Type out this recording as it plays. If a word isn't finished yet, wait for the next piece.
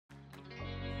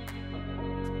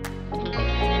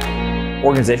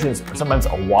Organizations are sometimes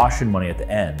awash in money at the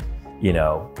end.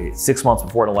 6 months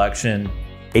before an election,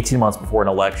 18 months before an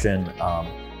election,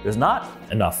 there's not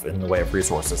enough in the way of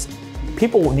resources.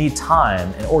 People will need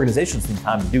time, and organizations need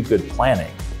time to do good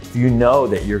planning. If you know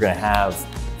that you're going to have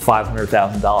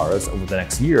 $500,000 over the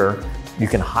next year, you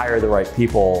can hire the right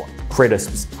people, create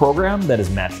a program that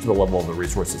is matched to the level of the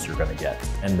resources you're going to get.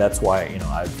 And that's why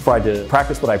I've tried to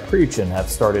practice what I preach and have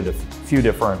started a few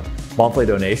different monthly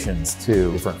donations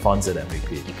to different funds at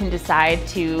MVP. You can decide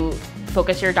to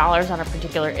focus your dollars on a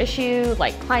particular issue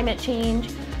like climate change.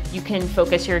 You can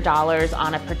focus your dollars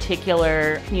on a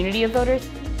particular community of voters.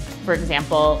 For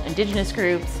example, indigenous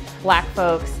groups, Black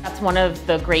folks. That's one of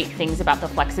the great things about the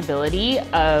flexibility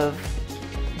of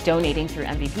donating through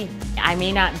MVP. I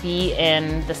may not be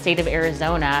in the state of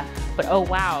Arizona, but oh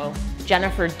wow,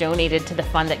 Jennifer donated to the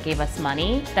fund that gave us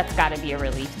money. That's got to be a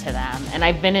relief to them. And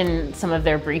I've been in some of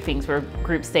their briefings where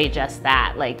groups say just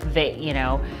that, like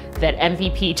that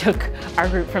MVP took our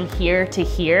group from here to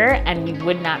here, and we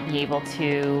would not be able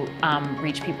to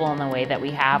reach people in the way that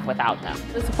we have without them.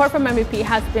 The support from MVP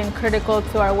has been critical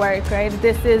to our work, right?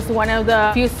 This is one of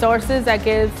the few sources that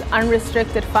gives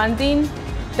unrestricted funding,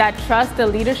 that trust the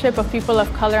leadership of people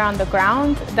of color on the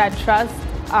ground, that trust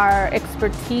our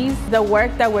expertise. The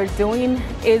work that we're doing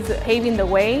is paving the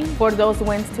way for those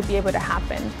wins to be able to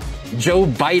happen. Joe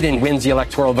Biden wins the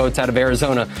electoral votes out of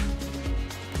Arizona.